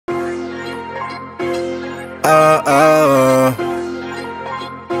Oh, oh,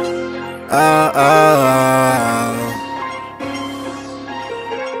 oh, oh.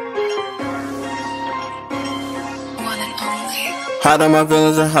 Hot in my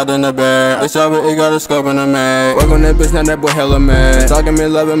feelings and hot in the bed. Bitch, it got a scope in the mag. Work on that bitch, now that boy hella mad. Talking me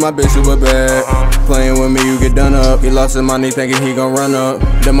loving my bitch super bad. Playing with me, you get done up. He lost his money thinking he gon' run up.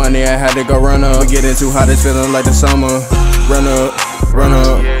 The money I had to go run up. We getting too hot, it's feeling like the summer. Run up, run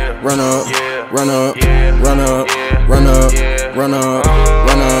up, run up, run up, run up, run up, run up,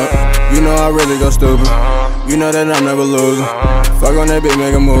 run up. You know I really go stupid. You know that I'm never losing. Fuck on that bitch,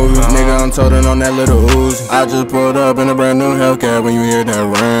 make a movie. Nigga, I'm toting on that little ooze. I just pulled up in a brand new Hellcat when you hear that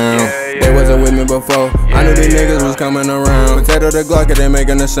round. They wasn't with me before. I knew these niggas was coming around. Potato the Glock, it ain't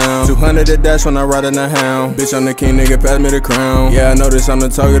making a sound. 200 the dash when I ride in the hound. Bitch, I'm the king, nigga, pass me the crown. Yeah, I notice I'm the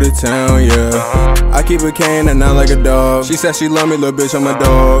talk of the town, yeah. I keep a cane and not like a dog. She said she love me, little bitch, I'm a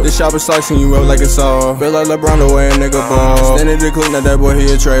dog. This shop is slicing you up like a saw. Feel like LeBron the way a nigga ball. Standing the clip, now that boy,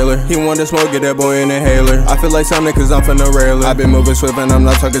 he a trailer. He want to smoke, get that boy an inhaler. I feel like something cause I'm from the railer. I been moving swift and I'm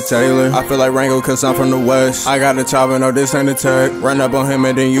not talking Taylor. I feel like Rango cause I'm from the west. I got a chopper, no this ain't a tech. Run up on him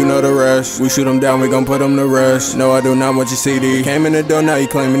and then you know the rest. We shoot him down, we gon' put him to rest. No, I do not want your CD. Came in the door, now he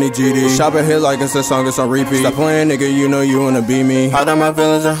claiming he GD. Shop a hit like it's a song, it's on repeat. Stop playing, nigga, you know you wanna be me. Hot in my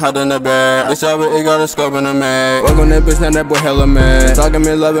feelings and hot in the bed. Bitch, it got a scope in the mag. Work on that bitch, now that boy hella mad. Talking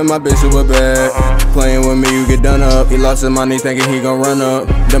me loving my bitch super bad. Playing with me, you get done up. He lost his money thinking he gon' run up.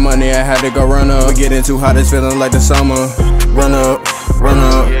 The money I had to go run up. We getting too hot, it's feeling like the summer. Run up, run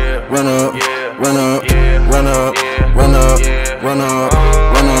up, run up, run up, run up, run up, run up,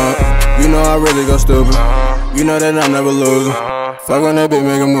 run up. You know I really go stupid. You know that I'm never losing. Fuck on that bitch,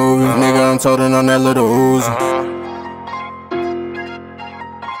 make a movie. Nigga, I'm toting on that little ooze.